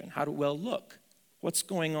my mission? Look, what's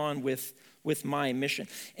going on with my mission?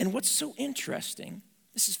 And what's so interesting,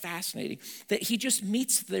 this is fascinating, that he just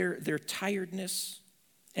meets their tiredness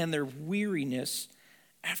and their weariness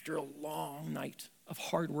after a long night of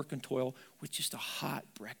hard work and toil with just a hot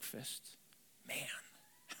breakfast. Man,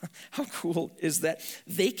 how cool is that?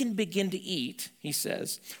 They can begin to eat, he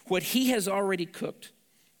says, what he has already cooked.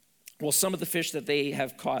 Well, some of the fish that they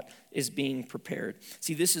have caught is being prepared.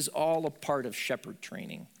 See, this is all a part of shepherd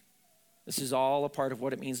training. This is all a part of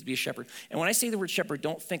what it means to be a shepherd. And when I say the word shepherd,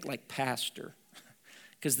 don't think like pastor,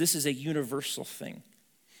 because this is a universal thing.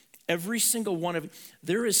 Every single one of you,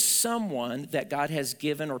 there is someone that God has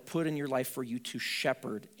given or put in your life for you to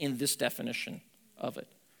shepherd in this definition of it.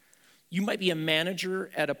 You might be a manager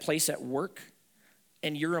at a place at work,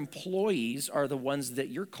 and your employees are the ones that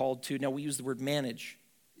you're called to. Now, we use the word manage.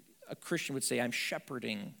 A Christian would say, I'm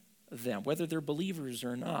shepherding them, whether they're believers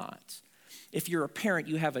or not. If you're a parent,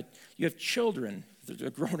 you have children that are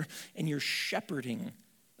grown, and you're shepherding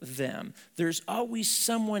them. There's always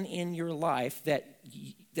someone in your life that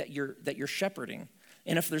you're shepherding.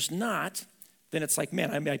 And if there's not, then it's like,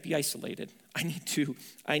 man, I might be isolated. I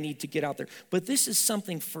need to get out there. But this is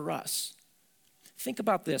something for us. Think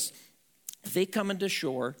about this. They come into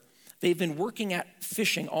shore. They've been working at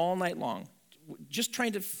fishing all night long, just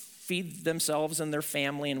trying to feed themselves and their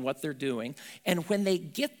family and what they're doing. And when they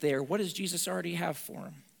get there, what does Jesus already have for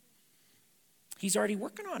them? He's already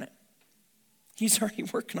working on it. He's already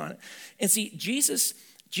working on it. And see, Jesus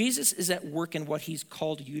is at work in what he's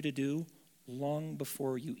called you to do long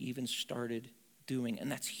before you even started doing.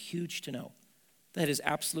 And that's huge to know. That is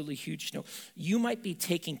absolutely huge to know. You might be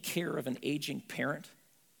taking care of an aging parent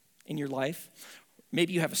in your life.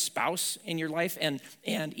 Maybe you have a spouse in your life, and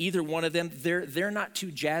either one of them, they're not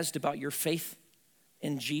too jazzed about your faith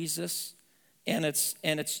in Jesus, and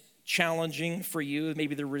it's challenging for you.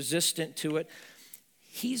 Maybe they're resistant to it.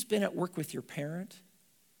 He's been at work with your parent.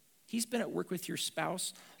 He's been at work with your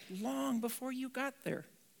spouse long before you got there.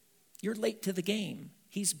 You're late to the game.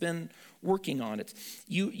 He's been working on it.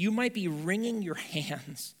 You might be wringing your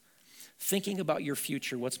hands, thinking about your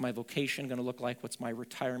future. What's my vocation going to look like? What's my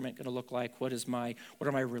retirement going to look like? What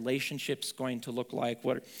are my relationships going to look like?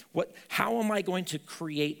 How am I going to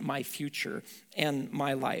create my future and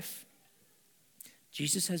my life?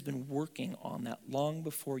 Jesus has been working on that long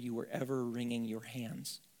before you were ever wringing your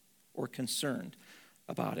hands or concerned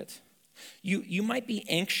about it. You might be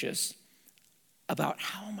anxious about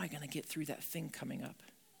how am I going to get through that thing coming up?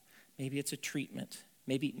 Maybe it's a treatment.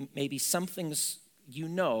 Maybe something's,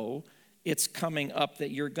 it's coming up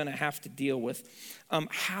that you're going to have to deal with.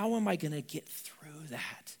 How am I going to get through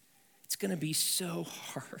that? It's going to be so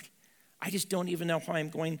hard. I just don't even know how I'm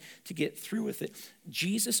going to get through with it.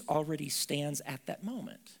 Jesus already stands at that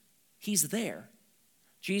moment. He's there.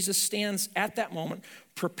 Jesus stands at that moment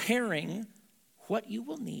preparing what you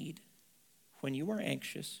will need when you are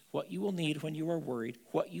anxious, what you will need when you are worried,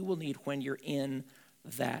 what you will need when you're in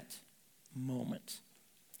that moment.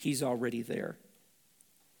 He's already there.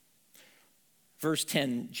 Verse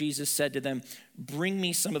 10, Jesus said to them, bring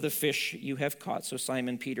me some of the fish you have caught. So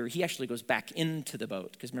Simon Peter, he actually goes back into the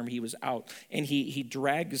boat because remember he was out. And he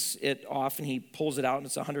drags it off and he pulls it out and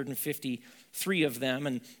it's 153 of them.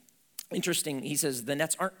 And interesting, he says the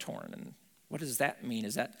nets aren't torn. And what does that mean?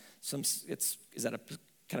 Is that a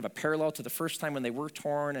kind of a parallel to the first time when they were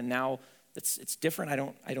torn and now it's different?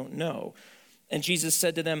 I don't know. And Jesus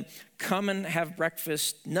said to them, come and have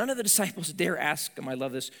breakfast. None of the disciples dare ask him, I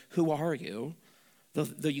love this, who are you?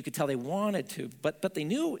 Though you could tell they wanted to, but they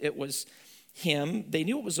knew it was him. They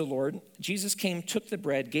knew it was the Lord. Jesus came, took the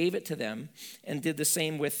bread, gave it to them, and did the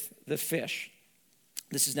same with the fish.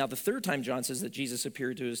 This is now the third time John says that Jesus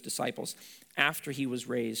appeared to his disciples after he was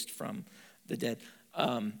raised from the dead.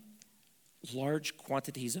 Large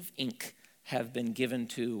quantities of ink have been given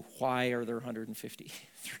to why are there 153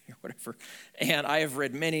 or whatever. And I have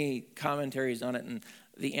read many commentaries on it, and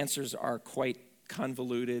the answers are quite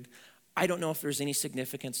convoluted. I don't know if there's any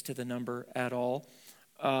significance to the number at all.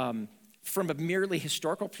 From a merely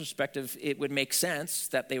historical perspective, it would make sense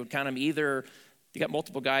that they would count them either, you got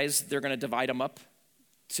multiple guys, they're going to divide them up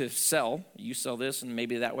to sell. You sell this and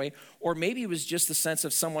maybe that way. Or maybe it was just the sense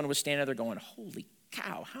of someone was standing there going, holy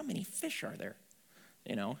cow, how many fish are there?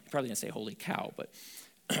 You know, you're probably going to say holy cow, but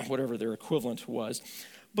whatever their equivalent was.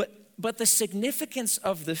 But the significance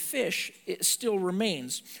of the fish, it still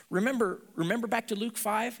remains. Remember back to Luke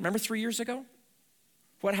 5? Remember 3 years ago?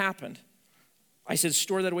 What happened? I said,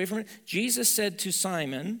 store that away from it. Jesus said to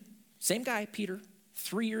Simon, same guy, Peter,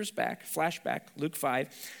 3 years back, flashback, Luke 5.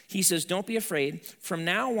 He says, don't be afraid. From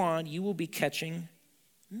now on, you will be catching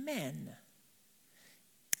men.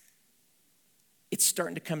 It's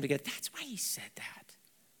starting to come together. That's why he said that.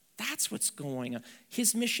 That's what's going on.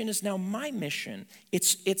 His mission is now my mission.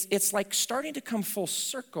 It's like starting to come full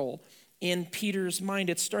circle in Peter's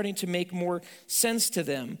mind. It's starting to make more sense to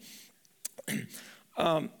them.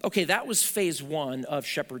 Okay, that was phase 1 of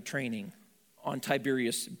shepherd training on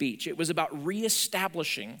Tiberias Beach. It was about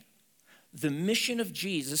reestablishing the mission of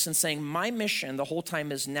Jesus and saying, my mission the whole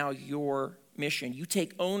time is now your mission. You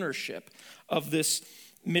take ownership of this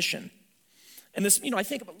mission. And this, I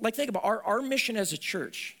think about our mission as a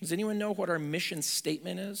church. Does anyone know what our mission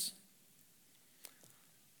statement is?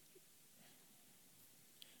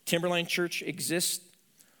 Timberline Church exists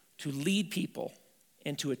to lead people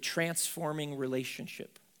into a transforming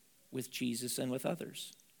relationship with Jesus and with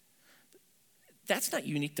others. That's not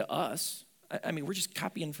unique to us. I mean, we're just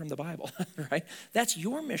copying from the Bible, right? That's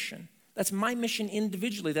your mission. That's my mission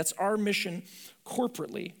individually. That's our mission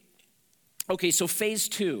corporately. Okay, so phase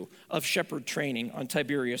 2 of shepherd training on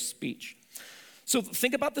Tiberias Beach. So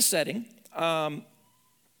think about the setting.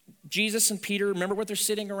 Jesus and Peter, remember what they're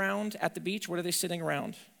sitting around at the beach? What are they sitting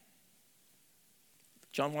around?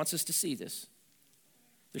 John wants us to see this.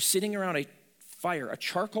 They're sitting around a fire, a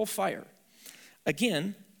charcoal fire.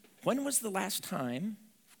 Again, when was the last time,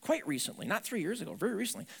 quite recently, not 3 years ago, very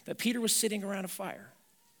recently, that Peter was sitting around a fire?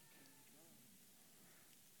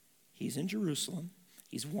 He's in Jerusalem.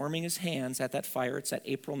 He's warming his hands at that fire. It's that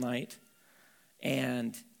April night.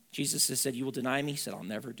 And Jesus has said, you will deny me? He said, I'll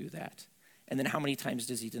never do that. And then how many times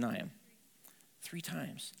does he deny him? 3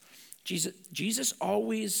 times. Jesus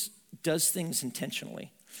always does things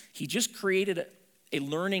intentionally. He just created a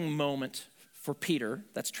learning moment for Peter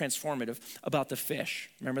that's transformative about the fish.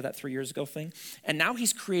 Remember that 3 years ago thing? And now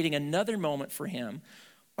he's creating another moment for him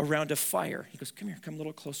around a fire. He goes, come here, come a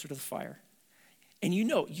little closer to the fire. And you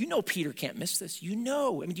know Peter can't miss this. Do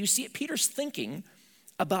you see it? Peter's thinking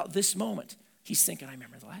about this moment. He's thinking, I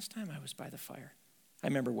remember the last time I was by the fire. I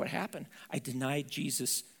remember what happened. I denied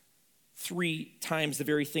Jesus 3 times, the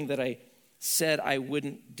very thing that I said I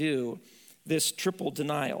wouldn't do, this triple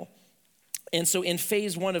denial. And so in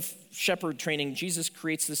phase 1 of shepherd training, Jesus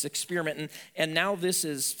creates this experiment, and now this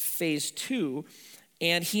is phase 2,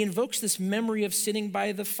 and he invokes this memory of sitting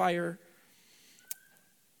by the fire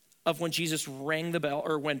of when Jesus rang the bell,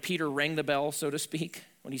 or when Peter rang the bell, so to speak,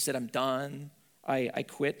 when he said, I'm done, I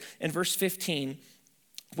quit. In verse 15,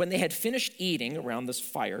 when they had finished eating around this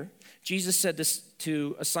fire, Jesus said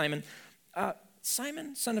to Simon,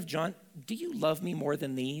 Simon, son of John, do you love me more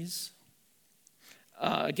than these?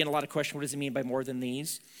 Again, a lot of question, what does he mean by more than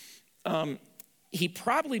these? He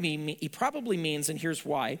probably means, and here's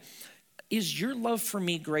why, is your love for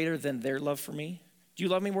me greater than their love for me? Do you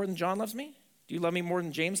love me more than John loves me? Do you love me more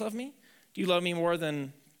than James loves me? Do you love me more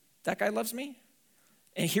than that guy loves me?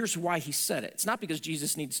 And here's why he said it. It's not because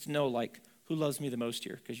Jesus needs to know, who loves me the most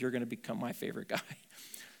here, because you're going to become my favorite guy.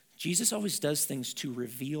 Jesus always does things to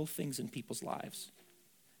reveal things in people's lives.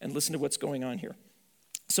 And listen to what's going on here.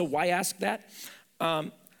 So why ask that?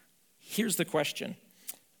 Here's the question.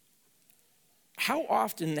 How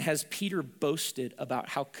often has Peter boasted about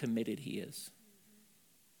how committed he is?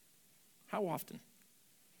 How often?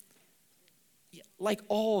 Like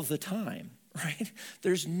all the time, right?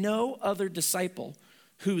 There's no other disciple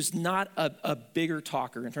who's not a bigger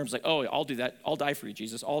talker in terms I'll do that. I'll die for you,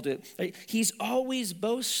 Jesus. I'll do it. He's always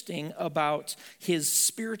boasting about his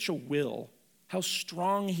spiritual will, how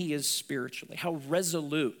strong he is spiritually, how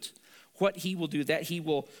resolute, what he will do, that he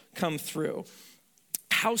will come through.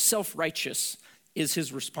 How self-righteous is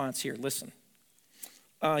his response here? Listen.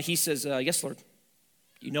 He says, yes, Lord,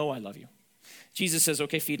 you know I love you. Jesus says,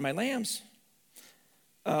 okay, feed my lambs.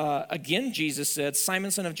 Again, Jesus said,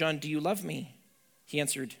 Simon, son of John, do you love me? He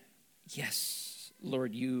answered, yes,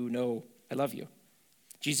 Lord, you know I love you.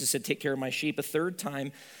 Jesus said, take care of my sheep. A third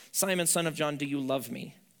time, Simon, son of John, do you love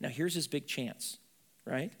me? Now here's his big chance,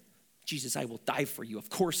 right? Jesus, I will die for you. Of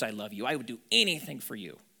course I love you. I would do anything for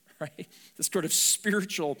you, right? This sort of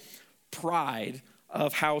spiritual pride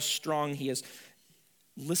of how strong he is.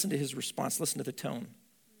 Listen to his response. Listen to the tone.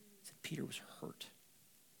 He said, Peter was hurt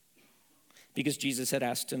because Jesus had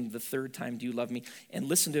asked him the third time, do you love me? And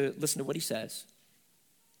listen to what he says.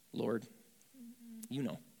 Lord, you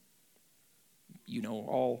know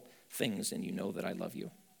all things, and you know that I love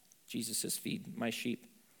you. Jesus says, feed my sheep.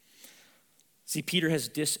 See, Peter has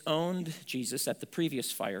disowned Jesus at the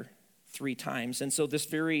previous fire 3 times. And so this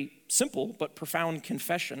very simple but profound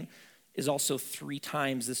confession is also 3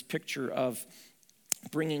 times this picture of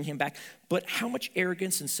bringing him back. But how much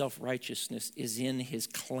arrogance and self-righteousness is in his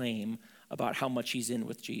claim about how much he's in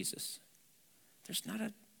with Jesus? There's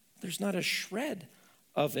not a shred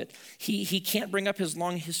of it. He can't bring up his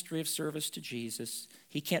long history of service to Jesus.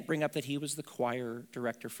 He can't bring up that he was the choir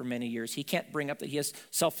director for many years. He can't bring up that he has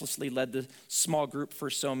selflessly led the small group for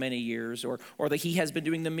so many years, or that he has been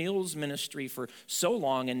doing the meals ministry for so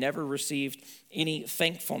long and never received any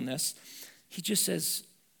thankfulness. He just says,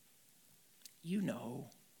 you know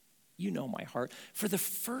my heart. For the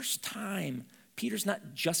first time, Peter's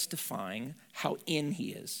not justifying how in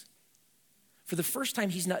he is. For the first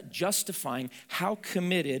time, he's not justifying how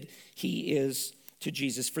committed he is to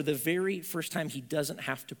Jesus. For the very first time, he doesn't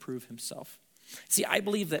have to prove himself. See, I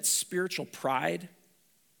believe that spiritual pride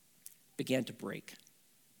began to break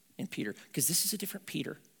in Peter, because this is a different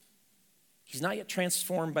Peter. He's not yet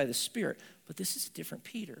transformed by the Spirit, but this is a different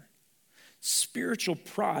Peter. Spiritual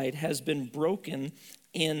pride has been broken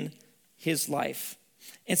in his life.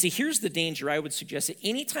 And see, here's the danger I would suggest, that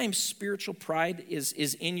anytime spiritual pride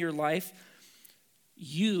is in your life,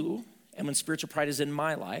 and when spiritual pride is in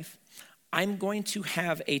my life, I'm going to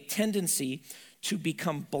have a tendency to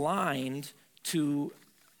become blind to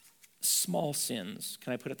small sins.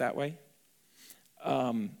 Can I put it that way?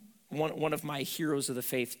 One of my heroes of the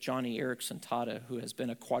faith, Johnny Erickson Tata, who has been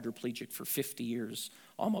a quadriplegic for 50 years,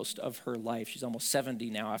 almost of her life. She's almost 70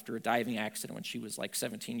 now after a diving accident when she was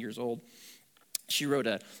 17 years old. She wrote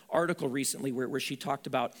an article recently where she talked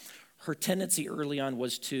about her tendency early on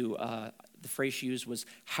was to, the phrase she used was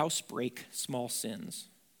housebreak small sins.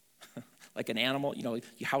 Like an animal,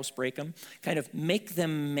 you housebreak them, kind of make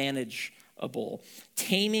them manageable,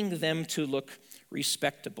 taming them to look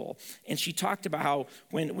respectable. And she talked about how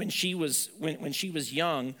when she was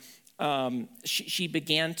young, she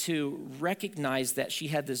began to recognize that she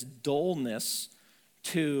had this dullness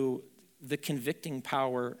to the convicting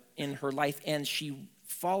power in her life. And she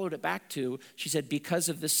followed it back to, she said, because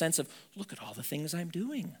of this sense of, look at all the things I'm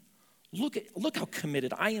doing. Look how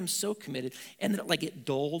committed. I am so committed. And then it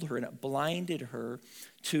dulled her and it blinded her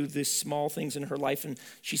to the small things in her life. And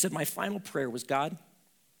she said, my final prayer was, God,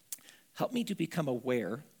 help me to become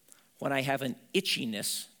aware when I have an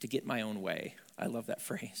itchiness to get my own way. I love that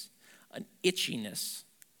phrase. An itchiness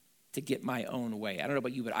to get my own way. I don't know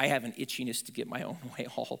about you, but I have an itchiness to get my own way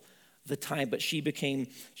all the time. But she became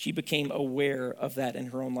aware of that in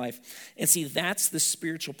her own life. And see, that's the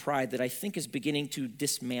spiritual pride that I think is beginning to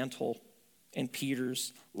dismantle in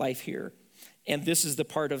Peter's life here. And this is the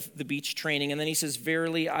part of the beach training. And then he says,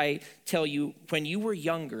 verily, I tell you, when you were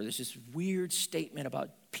younger, there's this weird statement about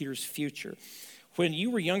Peter's future. When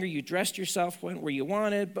you were younger, you dressed yourself where you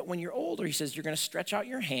wanted. But when you're older, he says, you're going to stretch out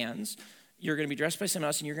your hands. You're going to be dressed by someone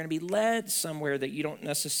else, and you're going to be led somewhere that you don't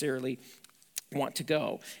necessarily want to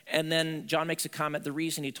go. And then John makes a comment. The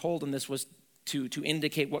reason he told him this was to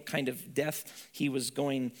indicate what kind of death he was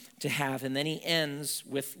going to have. And then he ends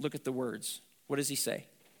with, look at the words. What does he say?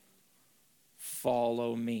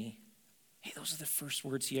 Follow me. Hey, those are the first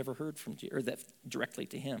words he ever heard from, or that directly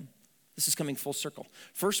to him. This is coming full circle.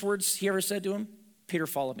 First words he ever said to him, Peter,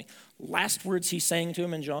 follow me. Last words he's saying to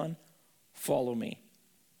him in John, follow me.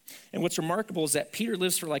 And what's remarkable is that Peter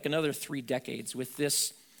lives for another 3 decades with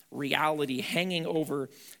this reality hanging over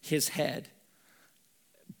his head.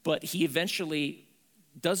 But he eventually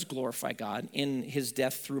does glorify God in his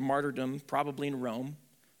death through martyrdom, probably in Rome,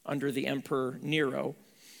 under the Emperor Nero.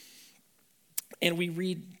 And we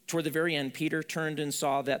read toward the very end, Peter turned and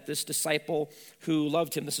saw that this disciple who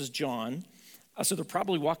loved him, this is John, so they're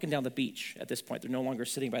probably walking down the beach at this point. They're no longer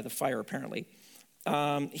sitting by the fire, apparently.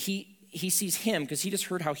 He sees him because he just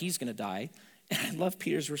heard how he's going to die. And I love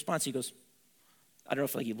Peter's response. He goes, I don't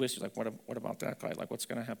know if he whispers, what about that guy? What's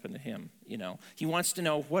going to happen to him? He wants to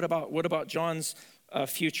know, what about John's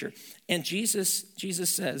future? And Jesus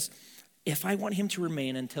says, if I want him to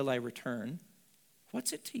remain until I return,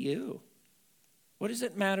 what's it to you? What does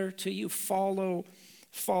it matter to you? Follow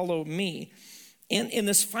me. And in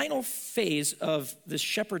this final phase of this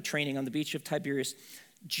shepherd training on the beach of Tiberias,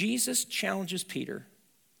 Jesus challenges Peter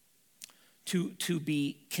to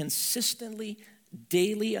be consistently,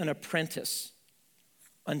 daily an apprentice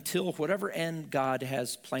until whatever end God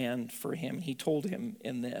has planned for him. He told him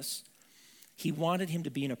in this, he wanted him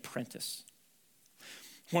to be an apprentice.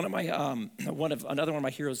 Another one of my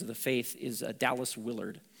heroes of the faith is Dallas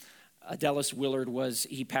Willard. Dallas Willard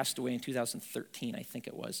he passed away in 2013, I think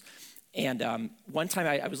it was. And one time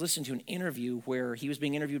I was listening to an interview where he was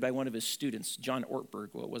being interviewed by one of his students, John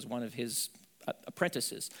Ortberg, was one of his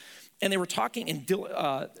apprentices. And they were talking, and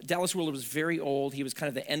Dallas Willard was very old. He was kind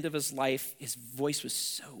of the end of his life. His voice was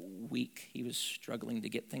so weak. He was struggling to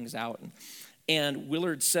get things out. And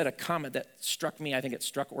Willard said a comment that struck me. I think it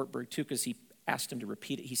struck Ortberg too, because he asked him to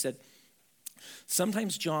repeat it. He said,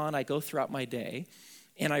 sometimes, John, I go throughout my day,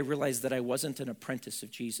 and I realize that I wasn't an apprentice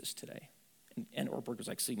of Jesus today. And Ortberg was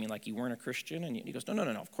like, so you mean like you weren't a Christian? And he goes, no,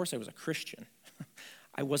 of course I was a Christian.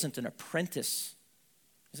 I wasn't an apprentice.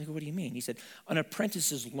 He's like, what do you mean? He said, an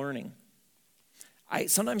apprentice is learning.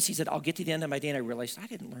 Sometimes he said, I'll get to the end of my day and I realized I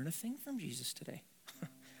didn't learn a thing from Jesus today.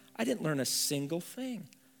 I didn't learn a single thing.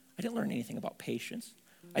 I didn't learn anything about patience.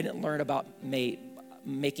 I didn't learn about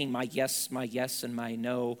making my yes, and my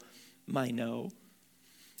no, my no.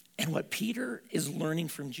 And what Peter is learning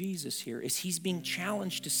from Jesus here is he's being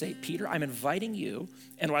challenged to say, Peter, I'm inviting you,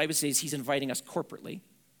 and what I would say is he's inviting us corporately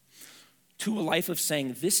to a life of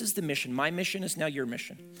saying, this is the mission. My mission is now your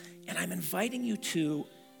mission. And I'm inviting you to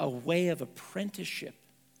a way of apprenticeship,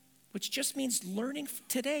 which just means learning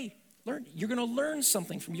today. You're going to learn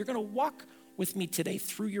something you're going to walk with me today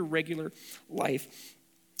through your regular life,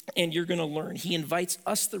 and you're going to learn. He invites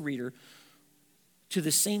us, the reader, to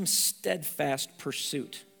the same steadfast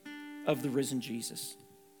pursuit of the risen Jesus.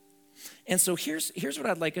 And so here's what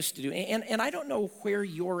I'd like us to do. And I don't know where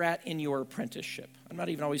you're at in your apprenticeship. I'm not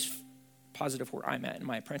even always positive where I'm at in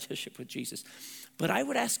my apprenticeship with Jesus. But I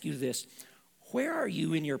would ask you this. Where are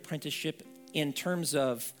you in your apprenticeship in terms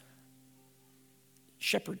of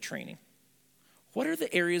shepherd training? What are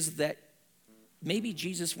the areas that maybe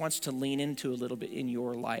Jesus wants to lean into a little bit in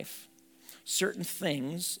your life? Certain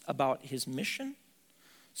things about his mission,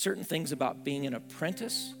 certain things about being an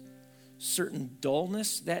apprentice, certain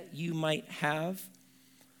dullness that you might have.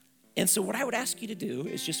 And so what I would ask you to do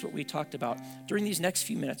is just what we talked about. During these next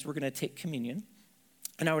few minutes, we're going to take communion.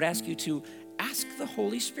 And I would ask you to ask the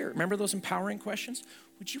Holy Spirit. Remember those empowering questions?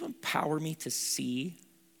 Would you empower me to see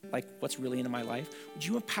like what's really in my life? Would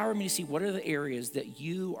you empower me to see what are the areas that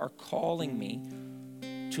you are calling me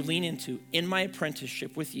to lean into in my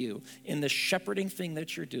apprenticeship with you, in the shepherding thing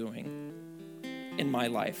that you're doing in my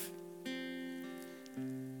life?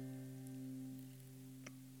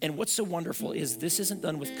 And what's so wonderful is this isn't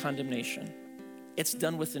done with condemnation. It's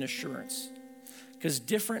done with an assurance. Because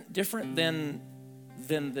different than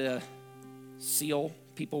the SEAL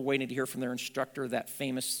people waiting to hear from their instructor, that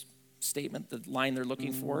famous statement, the line they're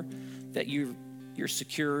looking for, that you're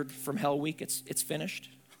secured from hell week, it's finished.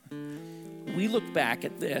 We look back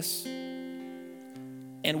at this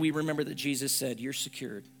and we remember that Jesus said, you're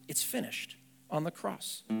secured. It's finished on the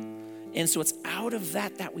cross. And so it's out of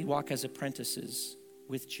that we walk as apprentices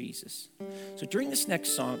with Jesus. So during this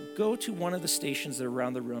next song, go to one of the stations that are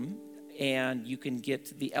around the room and you can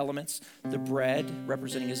get the elements, the bread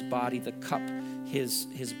representing his body, the cup,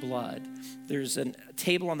 his blood. There's a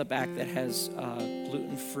table on the back that has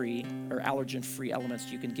gluten-free or allergen-free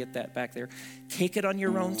elements. You can get that back there. Take it on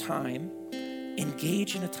your own time.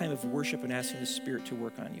 Engage in a time of worship and asking the Spirit to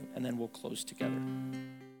work on you. And then we'll close together.